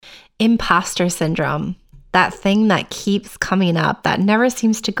Imposter syndrome, that thing that keeps coming up, that never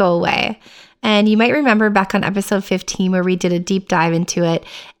seems to go away. And you might remember back on episode 15 where we did a deep dive into it.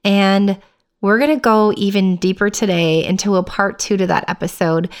 And we're going to go even deeper today into a part 2 to that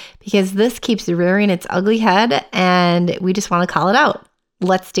episode because this keeps rearing its ugly head and we just want to call it out.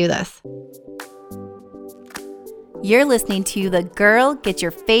 Let's do this. You're listening to the Girl Get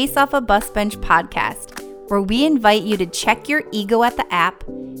Your Face Off a Bus Bench podcast, where we invite you to check your ego at the app,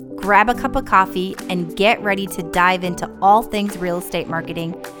 grab a cup of coffee, and get ready to dive into all things real estate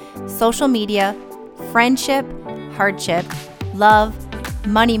marketing, social media, friendship, hardship, love,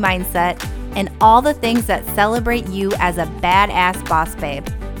 money mindset, and all the things that celebrate you as a badass boss babe.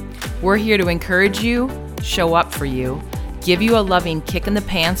 We're here to encourage you, show up for you, give you a loving kick in the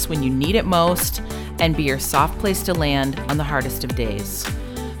pants when you need it most, and be your soft place to land on the hardest of days.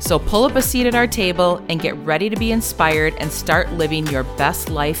 So pull up a seat at our table and get ready to be inspired and start living your best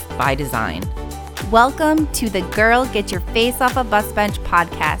life by design. Welcome to the Girl Get Your Face Off a Bus Bench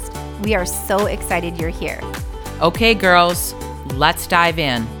podcast. We are so excited you're here. Okay, girls, let's dive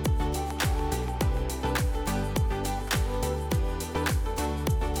in.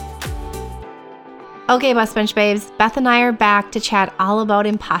 Okay, Bus Bench babes, Beth and I are back to chat all about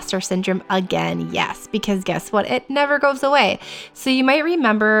imposter syndrome again. Yes, because guess what? It never goes away. So you might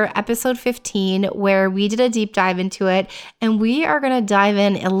remember episode 15 where we did a deep dive into it, and we are going to dive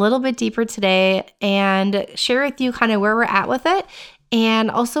in a little bit deeper today and share with you kind of where we're at with it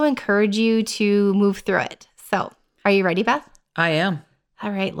and also encourage you to move through it. So are you ready, Beth? I am.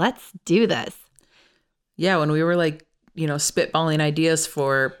 All right, let's do this. Yeah, when we were spitballing ideas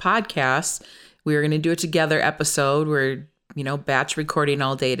for podcasts, we were going to do a together episode. We're, batch recording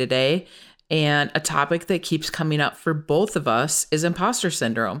all day today. And a topic that keeps coming up for both of us is imposter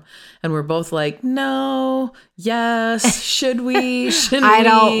syndrome. And we're both like, no, yes, should we? Shouldn't we? I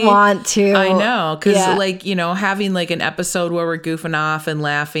don't want to. I know. Because having an episode where we're goofing off and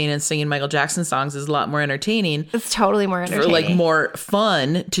laughing and singing Michael Jackson songs is a lot more entertaining. It's totally more entertaining. For more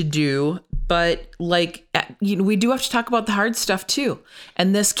fun to do. But we do have to talk about the hard stuff too.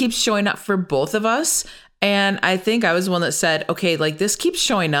 And this keeps showing up for both of us. And I think I was the one that said, okay, this keeps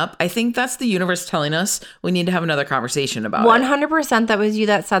showing up. I think that's the universe telling us we need to have another conversation about 100% that was you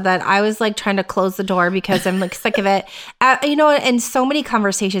that said that. I was trying to close the door because I'm sick of it. And so many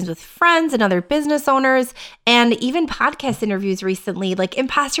conversations with friends and other business owners and even podcast interviews recently,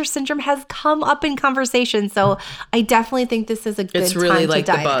 imposter syndrome has come up in conversation. So I definitely think this is a good time to dive in. It's really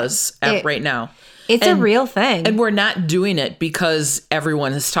the buzz right now. It's a real thing. And we're not doing it because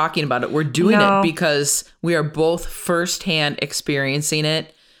everyone is talking about it. We're doing it because we are both firsthand experiencing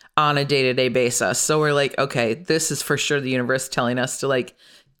it on a day-to-day basis. So we're okay, this is for sure the universe telling us to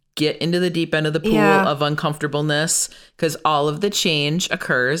get into the deep end of the pool of uncomfortableness because all of the change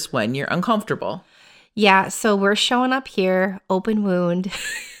occurs when you're uncomfortable. Yeah. So we're showing up here, open wound.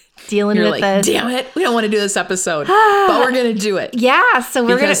 Dealing with this. Damn it. We don't want to do this episode, but we're going to do it. Yeah. So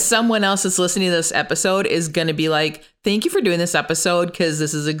we're going to. Someone else that's listening to this episode is going to be thank you for doing this episode because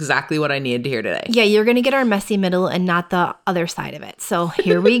this is exactly what I needed to hear today. Yeah. You're going to get our messy middle and not the other side of it. So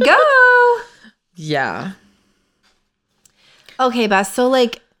here we go. Yeah. Okay, Beth. So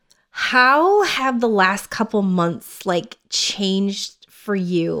how have the last couple months changed for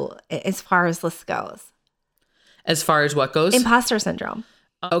you as far as this goes? As far as what goes? Imposter syndrome.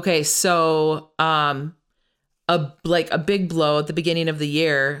 Okay, so a big blow at the beginning of the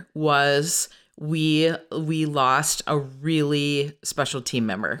year was we lost a really special team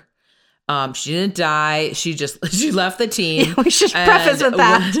member. She didn't die. She left the team. Yeah, we should preface with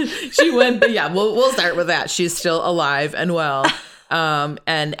that. She went, but yeah, we'll start with that. She's still alive and well.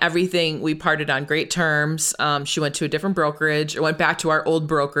 And everything, we parted on great terms. She went to a different brokerage or went back to our old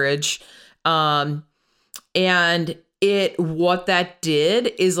brokerage. And what that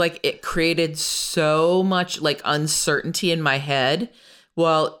did is it created so much uncertainty in my head.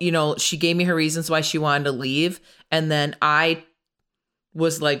 Well, she gave me her reasons why she wanted to leave. And then I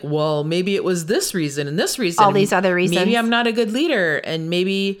was well, maybe it was this reason and this reason. All these other reasons. Maybe I'm not a good leader. And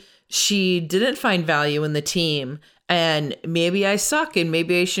maybe she didn't find value in the team. And maybe I suck and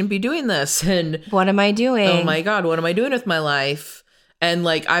maybe I shouldn't be doing this. And what am I doing? Oh my God, what am I doing with my life? And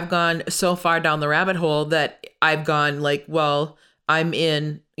I've gone so far down the rabbit hole that I've gone well, I'm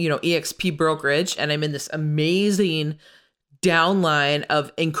in, EXP brokerage and I'm in this amazing downline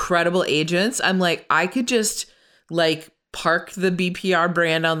of incredible agents. I'm I could just park the BPR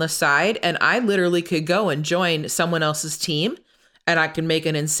brand on the side and I literally could go and join someone else's team and I can make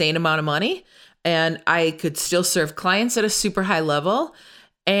an insane amount of money and I could still serve clients at a super high level.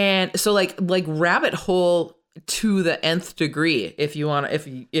 And so rabbit hole to the nth degree, if you want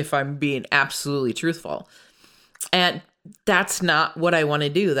to, if I'm being absolutely truthful. And that's not what I want to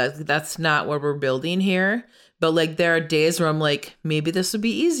do. That's not what we're building here. But like, there are days where I'm like, maybe this would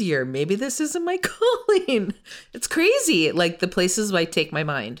be easier. Maybe this isn't my calling. It's crazy. Like the places I take my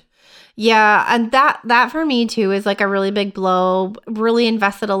mind. Yeah, and that for me too is like a really big blow. Really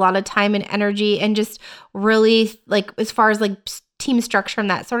invested a lot of time and energy and just really like as far as like team structure and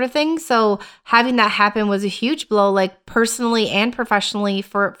that sort of thing. So having that happen was a huge blow, like personally and professionally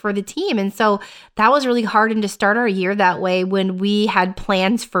for the team. And so that was really hard. And to start our year that way when we had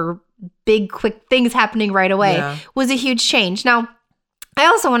plans for big, quick things happening right away was a huge change. Now, I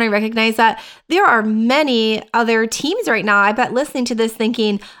also want to recognize that there are many other teams right now, I bet, listening to this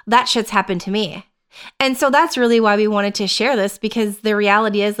thinking that shit's happened to me. And so that's really why we wanted to share this, because the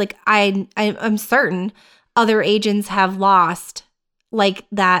reality is like I'm certain other agents have lost like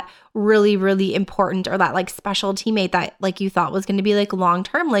that really, really important or that like special teammate that like you thought was going to be like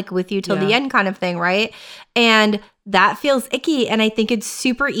long-term, like with you till the end kind of thing. Right. And that feels icky. And I think it's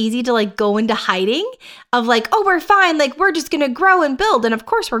super easy to like go into hiding of like, oh, we're fine. Like we're just going to grow and build. And of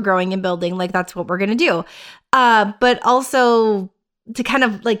course we're growing and building. Like that's what we're going to do. But also to kind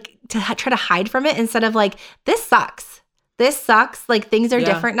of like to try to hide from it instead of like, this sucks. This sucks. Like things are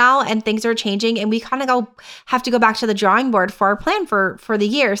different now and things are changing and we kind of have to go back to the drawing board for our plan for the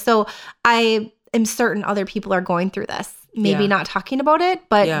year. So I am certain other people are going through this, maybe not talking about it,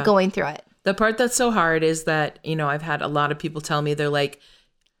 but going through it. The part that's so hard is that, you know, I've had a lot of people tell me, they're like,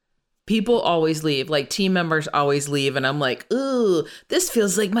 people always leave, like team members always leave. And I'm like, ooh, this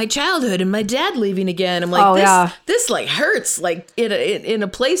feels like my childhood and my dad leaving again. I'm like, this like hurts like in a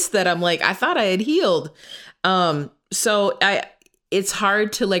place that I'm like, I thought I had healed. So it's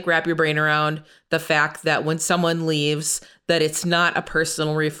hard to like wrap your brain around the fact that when someone leaves, that it's not a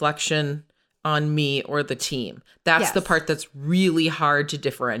personal reflection on me or the team. That's the part that's really hard to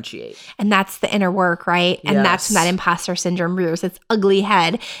differentiate. And that's the inner work, right? And that's when that imposter syndrome rears its ugly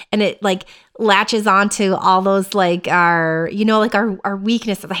head and it like latches onto all those like our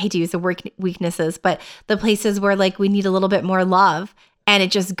weaknesses. I hate to use the word weaknesses, but the places where like we need a little bit more love. And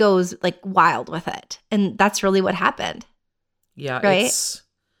it just goes like wild with it. And that's really what happened. Yeah, right?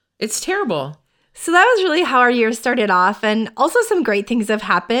 It's terrible. So that was really how our year started off. And also some great things have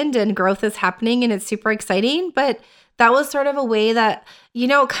happened and growth is happening and it's super exciting. But that was sort of a way that, you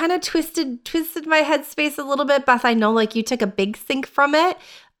know, kind of twisted my headspace a little bit. Beth, I know like you took a big sink from it.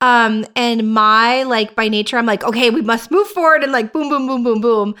 And my like by nature, I'm like, okay, we must move forward and like boom, boom, boom, boom,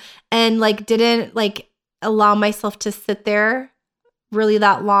 boom. And like didn't like allow myself to sit there really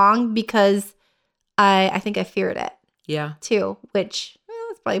that long because I think I feared it. Yeah. Too, which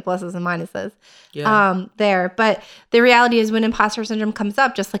it's probably pluses and minuses there. But the reality is when imposter syndrome comes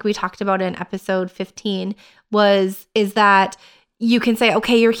up, just like we talked about in episode 15, is that you can say,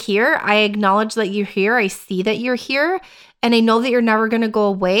 okay, you're here. I acknowledge that you're here. I see that you're here. And I know that you're never going to go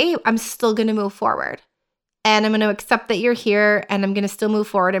away. I'm still going to move forward. And I'm going to accept that you're here and I'm going to still move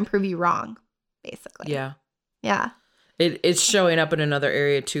forward and prove you wrong, basically. Yeah. Yeah. It's showing up in another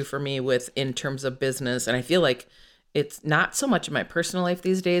area too for me in terms of business. And I feel like it's not so much in my personal life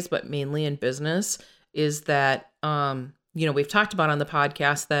these days, but mainly in business is that, you know, we've talked about on the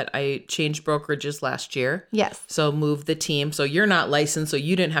podcast that I changed brokerages last year. Yes. So moved the team. So you're not licensed, so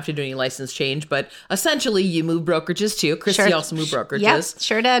you didn't have to do any license change, but essentially you moved brokerages too. Christy also moved brokerages. Yes,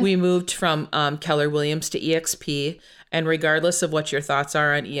 sure did. We moved from Keller Williams to EXP. And regardless of what your thoughts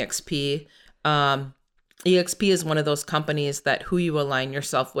are on EXP, EXP is one of those companies that who you align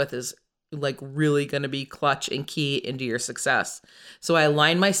yourself with is like really going to be clutch and key into your success. So I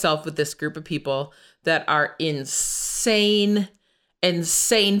align myself with this group of people that are insane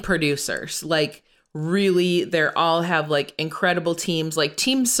producers. Like really, they're all have like incredible teams, like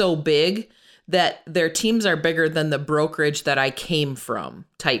teams so big that their teams are bigger than the brokerage that I came from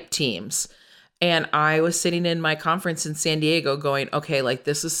type teams. And I was sitting in my conference in San Diego going, okay, like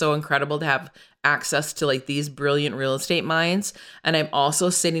this is so incredible to have access to like these brilliant real estate minds. And I'm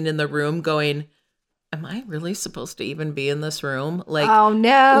also sitting in the room going, am I really supposed to even be in this room? Like, oh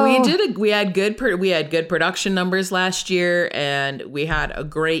no, we had good production numbers last year, and we had a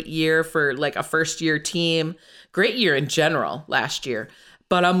great year for like a first year team, great year in general last year.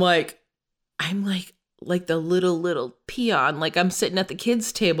 But I'm like the little peon, like I'm sitting at the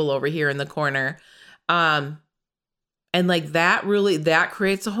kids' table over here in the corner. And like that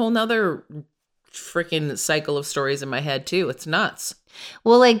creates a whole nother freaking cycle of stories in my head too. It's nuts.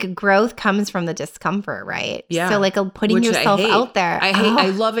 Well, like growth comes from the discomfort, right? Yeah. So like putting yourself out there. I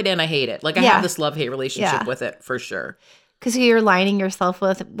love it and I hate it. Like I have this love-hate relationship with it for sure. Because you're aligning yourself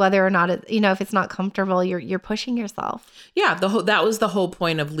with whether or not it, if it's not comfortable, you're pushing yourself. Yeah, that was the whole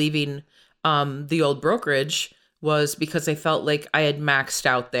point of leaving the old brokerage, was because I felt like I had maxed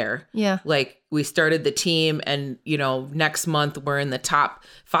out there. Yeah. Like we started the team and, next month we're in the top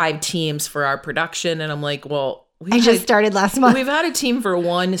 5 teams for our production. And I'm like, well, I just started last month. We've had a team for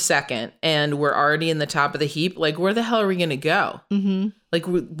 1 second and we're already in the top of the heap. Like, where the hell are we going to go? Mm-hmm. Like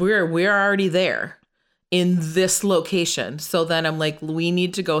we're already there in this location. So then I'm like, we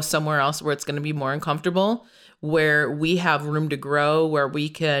need to go somewhere else where it's going to be more uncomfortable, where we have room to grow, where we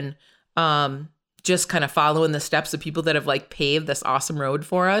can just kind of follow in the steps of people that have like paved this awesome road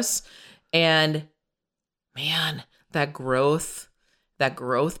for us. And man, that growth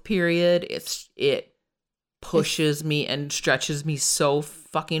period, it pushes me and stretches me so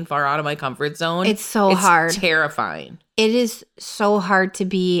fucking far out of my comfort zone. It's hard. Terrifying. It is so hard to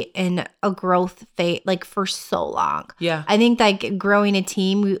be in a growth phase like for so long. Yeah. I think like growing a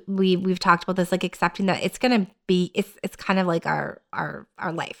team, we've talked about this, like accepting that it's gonna be it's kind of like our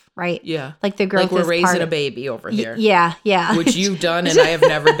life, right? Yeah. Like the growth. Like we're is raising a baby over here. Yeah. Which you've done and I have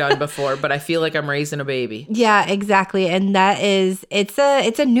never done before, but I feel like I'm raising a baby. Yeah, exactly. And that is it's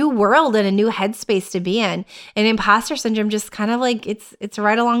a new world and a new headspace to be in. And imposter syndrome just kind of like it's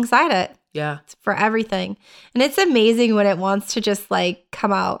right alongside it. Yeah. It's for everything. And it's amazing when it wants to just like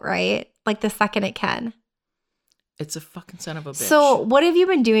come out, right? Like the second it can. It's a fucking son of a bitch. So what have you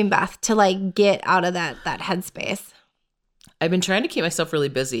been doing, Beth, to like get out of that headspace? I've been trying to keep myself really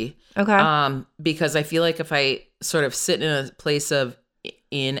busy. Okay. Because I feel like if I sort of sit in a place of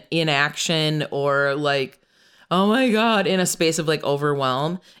inaction or like, oh my God, in a space of like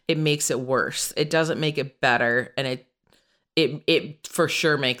overwhelm, it makes it worse. It doesn't make it better. And it for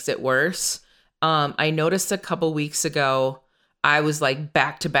sure makes it worse. I noticed a couple weeks ago, I was like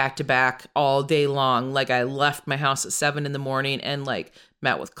back to back to back all day long. Like I left my house at 7 a.m. and like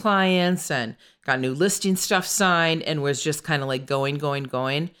met with clients and got new listing stuff signed and was just kind of like going.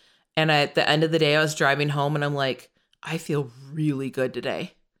 And at the end of the day, I was driving home and I'm like, I feel really good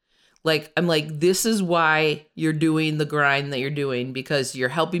today. Like, I'm like, this is why you're doing the grind that you're doing, because you're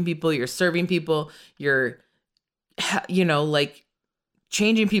helping people, you're serving people, you're like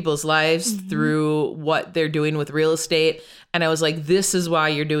changing people's lives through what they're doing with real estate. And I was like, this is why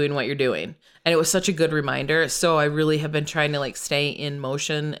you're doing what you're doing. And it was such a good reminder. So I really have been trying to like stay in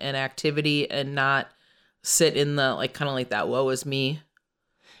motion and activity and not sit in the like kind of like that woe is me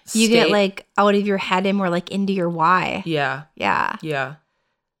You state. get like out of your head and more like into your why. Yeah. Yeah. Yeah.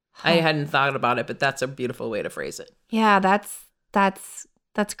 I hadn't thought about it, but that's a beautiful way to phrase it. Yeah, that's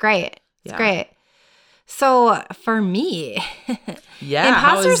great. It's Yeah. great. So for me, Yeah,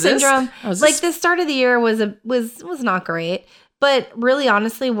 imposter syndrome, like this? the start of the year was not great, but really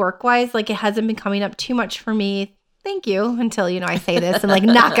honestly, work-wise, like it hasn't been coming up too much for me. Thank you. Until, I say this and like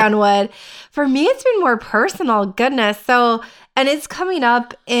knock on wood. For me, it's been more personal. Goodness. So, and it's coming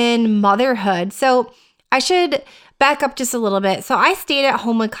up in motherhood. So I should back up just a little bit. So I stayed at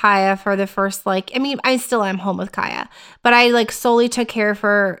home with Kaya for the first, I still am home with Kaya, but I like solely took care of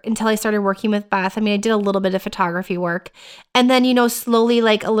her until I started working with Beth. I did a little bit of photography work and then, slowly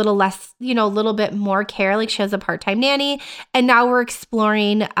like a little less, a little bit more care. Like she has a part-time nanny and now we're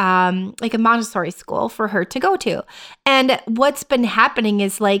exploring like a Montessori school for her to go to. And what's been happening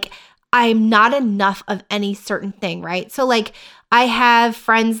is like, I'm not enough of any certain thing, right? So like I have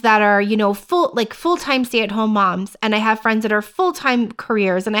friends that are, full-time stay-at-home moms, and I have friends that are full-time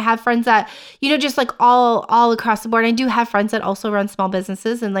careers, and I have friends that, just like all across the board. I do have friends that also run small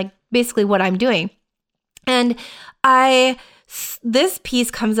businesses and like basically what I'm doing. And this piece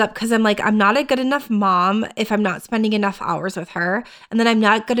comes up because I'm like, I'm not a good enough mom if I'm not spending enough hours with her. And then I'm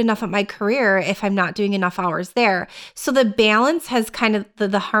not good enough at my career if I'm not doing enough hours there. So the balance has kind of,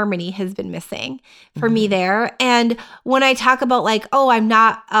 the harmony has been missing for me there. And when I talk about like, oh, I'm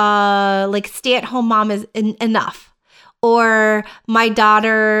not like stay-at-home mom is enough. Or my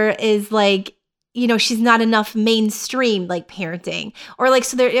daughter is like, she's not enough mainstream like parenting. Or like,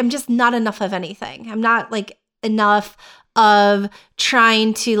 so I'm just not enough of anything. I'm not like enough of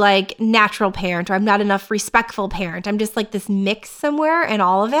trying to like natural parent, or I'm not enough respectful parent. I'm just like this mix somewhere in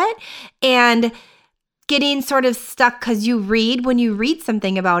all of it and getting sort of stuck because when you read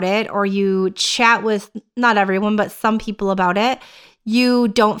something about it or you chat with not everyone, but some people about it, you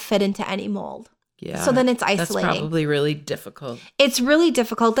don't fit into any mold. Yeah. So then it's isolating. That's probably really difficult. It's really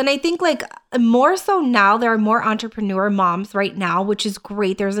difficult. And I think like more so now, there are more entrepreneur moms right now, which is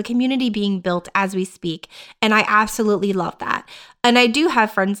great. There's a community being built as we speak. And I absolutely love that. And I do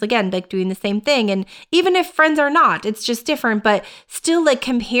have friends, again, like doing the same thing. And even if friends are not, it's just different, but still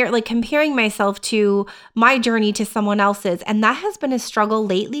comparing myself to my journey to someone else's. And that has been a struggle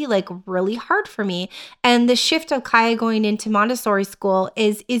lately, like really hard for me. And the shift of Kaya going into Montessori school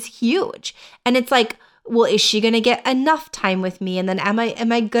is huge. And it's like, well, is she going to get enough time with me? And then am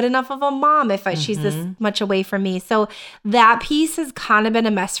I good enough of a mom if she's this much away from me? So that piece has kind of been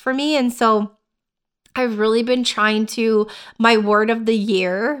a mess for me. And so I've really been trying to, my word of the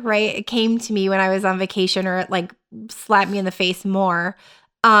year, right? It came to me when I was on vacation, or it like slapped me in the face more,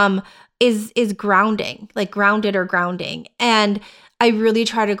 is grounding, like grounded or grounding. And I really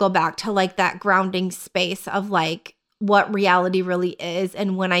try to go back to like that grounding space of like what reality really is.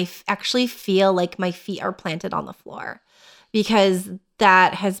 And when I actually feel like my feet are planted on the floor, because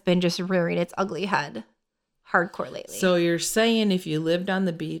that has been just rearing its ugly head hardcore lately. So you're saying if you lived on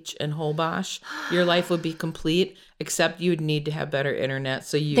the beach in Holbox, your life would be complete, except you'd need to have better internet.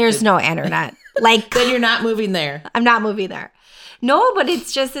 So there's no internet. Like then you're not moving there. I'm not moving there. No, but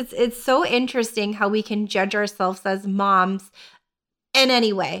it's just, it's so interesting how we can judge ourselves as moms in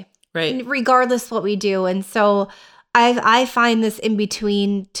any way, right? Regardless what we do. And so I find this in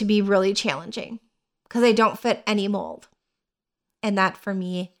between to be really challenging because I don't fit any mold. And that for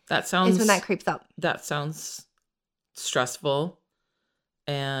me is when that creeps up. That sounds stressful.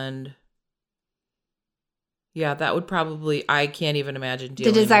 And yeah, that would probably, I can't even imagine dealing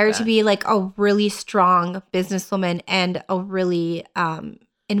with that. The desire to be like a really strong businesswoman and a really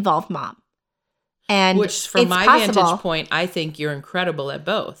involved mom. And which from my vantage point, I think you're incredible at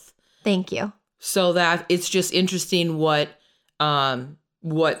both. Thank you. So that it's just interesting what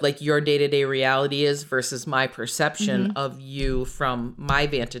like your day-to-day reality is versus my perception of you from my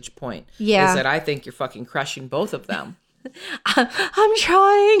vantage point. Yeah. Is that I think you're fucking crushing both of them. I'm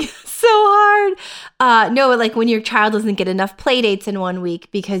trying so hard. No, like when your child doesn't get enough play dates in 1 week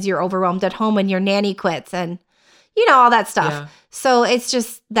because you're overwhelmed at home and your nanny quits and all that stuff. Yeah. So it's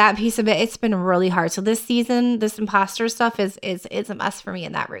just that piece of it. It's been really hard. So this season, this imposter stuff is a mess for me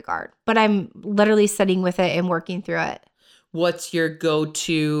in that regard. But I'm literally sitting with it and working through it. What's your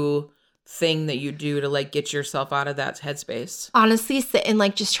go-to thing that you do to like get yourself out of that headspace? Honestly, sit and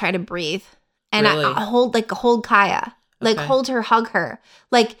like just try to breathe. And really? I hold Kaya. Like hold her, hug her.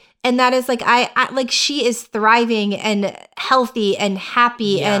 Like, and that is like, I like she is thriving and healthy and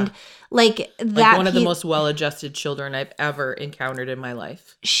happy and like that. Like one of the most well-adjusted children I've ever encountered in my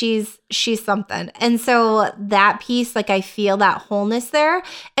life. She's something. And so that piece, like I feel that wholeness there.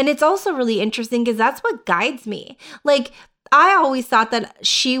 And it's also really interesting because that's what guides me. Like I always thought that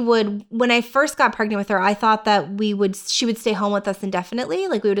she would, when I first got pregnant with her, I thought that she would stay home with us indefinitely.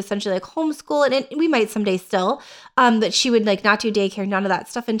 Like we would essentially like homeschool and we might someday still, that she would like not do daycare, none of that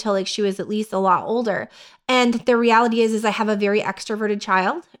stuff until like she was at least a lot older. And the reality is I have a very extroverted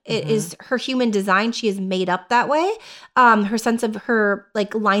child. It is her human design. She is made up that way. Her sense of her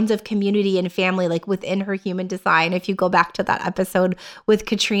like lines of community and family, like within her human design. If you go back to that episode with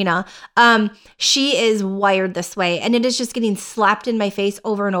Katrina, she is wired this way, and it is just getting slapped in my face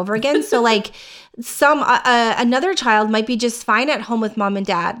over and over again. So like another child might be just fine at home with mom and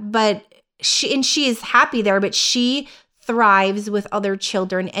dad, but she is happy there, but she thrives with other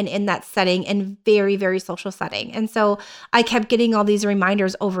children and in that setting and very, very social setting. And so I kept getting all these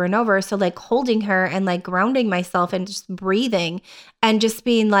reminders over and over. So like holding her and like grounding myself and just breathing and just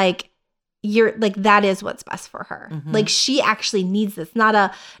being like, you're like, that is what's best for her. Like she actually needs this,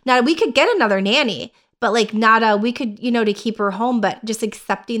 not we could get another nanny, but like we could, to keep her home, but just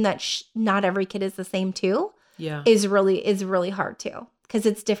accepting that not every kid is the same too. Yeah. is really hard too. Cause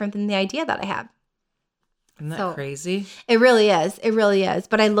it's different than the idea that I have. Isn't that crazy? It really is. It really is.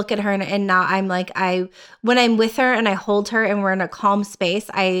 But I look at her and now I'm like, when I'm with her and I hold her and we're in a calm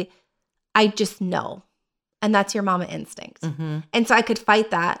space, I just know. And that's your mama instinct. And so I could fight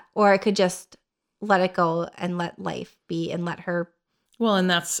that, or I could just let it go and let life be and let her. Well,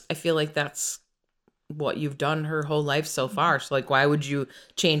 and I feel like that's what you've done her whole life so far. So like, why would you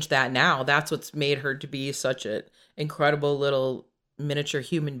change that now? That's what's made her to be such an incredible little miniature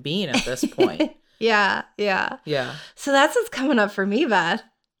human being at this point. Yeah. So that's what's coming up for me, Beth.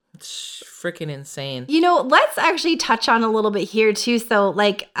 It's freaking insane. Let's actually touch on a little bit here too. So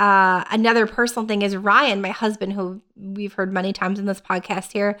like another personal thing is Ryan, my husband, who we've heard many times in this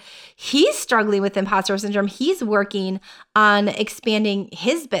podcast here. He's struggling with imposter syndrome. He's working on expanding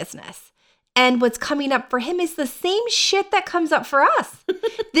his business. And what's coming up for him is the same shit that comes up for us.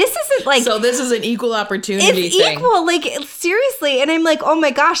 This isn't like... So this is an equal opportunity it's thing. Equal, like, seriously. And I'm like, oh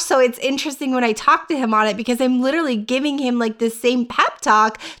my gosh. So it's interesting when I talk to him on it because I'm literally giving him like this same pep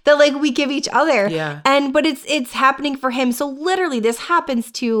talk that like we give each other. Yeah. But it's happening for him. So literally this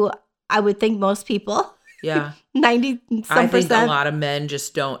happens to, I would think, most people. Yeah. 90-some%. I think a lot of men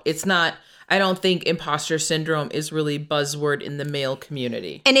just don't. It's not... I don't think imposter syndrome is really buzzword in the male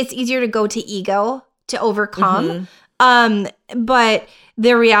community. And it's easier to go to ego to overcome. But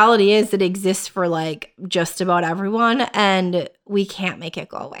the reality is it exists for like just about everyone and we can't make it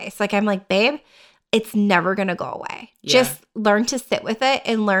go away. It's like, I'm like, babe, it's never going to go away. Yeah. Just learn to sit with it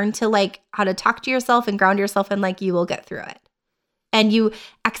and learn to like how to talk to yourself and ground yourself and like you will get through it. And you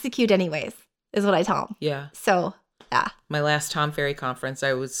execute anyways is what I tell them. Yeah. So, yeah. My last Tom Ferry conference,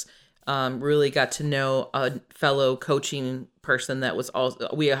 I was really got to know a fellow coaching person that was also,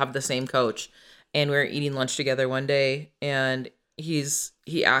 we have the same coach, and we were eating lunch together one day, and he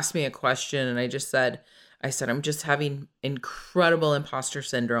asked me a question, and I said, I'm just having incredible imposter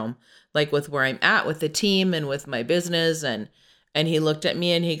syndrome, like with where I'm at with the team and with my business, and he looked at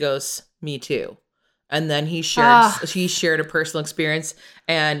me and he goes, me too. And then he shared a personal experience,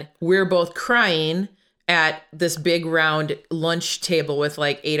 and we're both crying at this big round lunch table with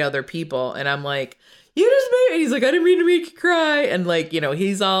like 8 other people. And I'm like, you just made it. He's like, I didn't mean to make you cry. And like,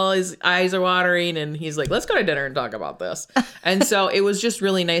 he's all, his eyes are watering and he's like, let's go to dinner and talk about this. And so it was just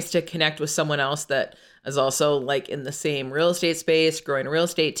really nice to connect with someone else that is also like in the same real estate space, growing a real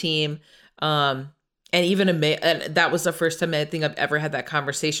estate team. And even and that was the first time I think I've ever had that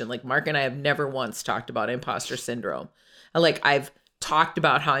conversation. Like Mark and I have never once talked about imposter syndrome. I've talked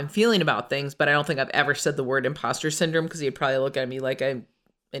about how I'm feeling about things, but I don't think I've ever said the word imposter syndrome because he'd probably look at me like I'm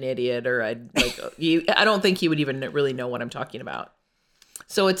an idiot, or I'd like I don't think he would even really know what I'm talking about.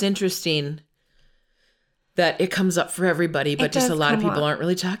 So it's interesting that it comes up for everybody, but just a lot of people aren't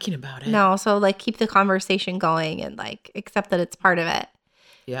really talking about it. No, so like keep the conversation going and like accept that it's part of it.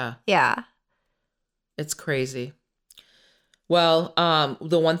 Yeah. Yeah. It's crazy. Well,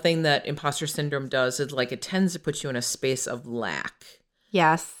 the one thing that imposter syndrome does is like it tends to put you in a space of lack.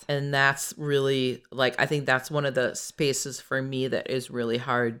 Yes. And that's really like, I think that's one of the spaces for me that is really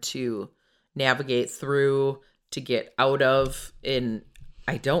hard to navigate through, to get out of. And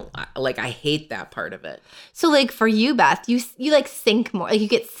I hate that part of it. So like for you, Beth, you like sink more, like you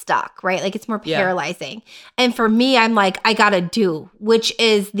get stuck, right? Like it's more paralyzing. Yeah. And for me, I'm like, I gotta do, which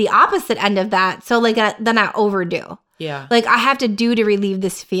is the opposite end of that. So like then I overdo. Yeah. Like I have to do to relieve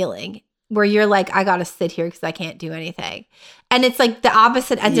this feeling where you're like, I got to sit here because I can't do anything. And it's like the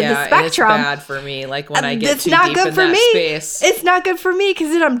opposite end of the spectrum. It's bad for me. Like when I get too deep in that space. It's not good for me because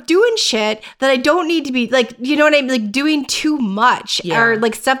then I'm doing shit that I don't need to be like, you know what I mean? Like doing too much or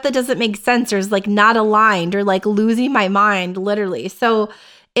like stuff that doesn't make sense or is like not aligned or like losing my mind literally. So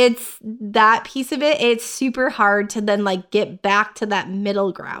it's that piece of it. It's super hard to then like get back to that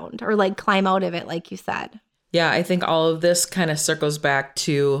middle ground or like climb out of it, like you said. Yeah, I think all of this kind of circles back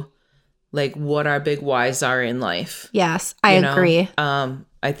to like what our big whys are in life. Yes, I agree.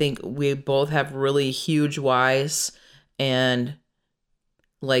 I think we both have really huge whys, and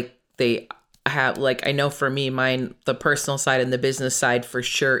like they have, like, I know for me, mine, the personal side and the business side for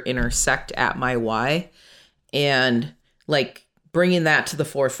sure intersect at my why, and like bringing that to the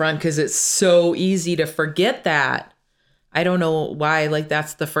forefront because it's so easy to forget that. I don't know why, like,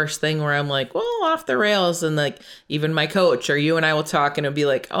 that's the first thing where I'm like, well, off the rails. And like, even my coach or you and I will talk and it'll be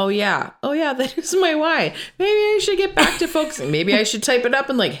like, oh yeah, that is my why. Maybe I should get back to focusing. Maybe I should type it up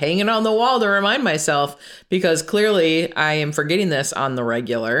and like hang it on the wall to remind myself, because clearly I am forgetting this on the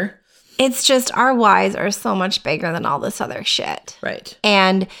regular. It's just our whys are so much bigger than all this other shit. Right.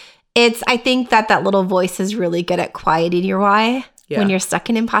 And I think that little voice is really good at quieting your why. Yeah. When you're stuck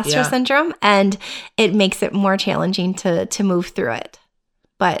in imposter syndrome, and it makes it more challenging to move through it.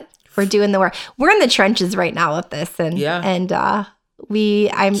 But we're doing the work. We're in the trenches right now with this, and I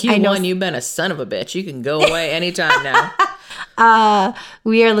know you've been a son of a bitch. You can go away anytime now.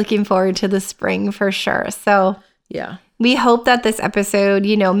 We are looking forward to the spring for sure. So yeah, we hope that this episode,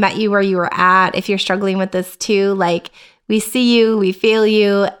 met you where you were at. If you're struggling with this too, like, we see you, we feel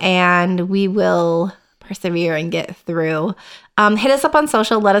you, and we will persevere and get through. Hit us up on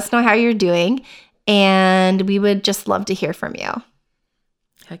social. Let us know how you're doing. And we would just love to hear from you.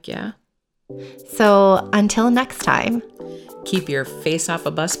 Heck yeah. So until next time. Keep your face off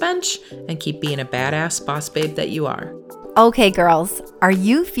a bus bench and keep being a badass boss babe that you are. Okay, girls. Are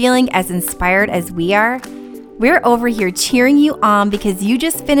you feeling as inspired as we are? We're over here cheering you on because you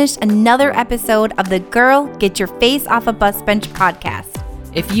just finished another episode of the Girl Get Your Face Off a Bus Bench podcast.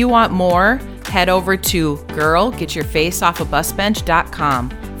 If you want more, head over to girlgetyourfaceoffabusbench.com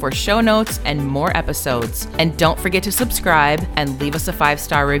for show notes and more episodes. And don't forget to subscribe and leave us a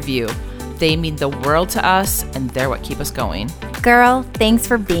 5-star review. They mean the world to us, and they're what keep us going. Girl, thanks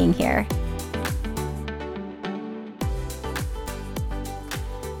for being here.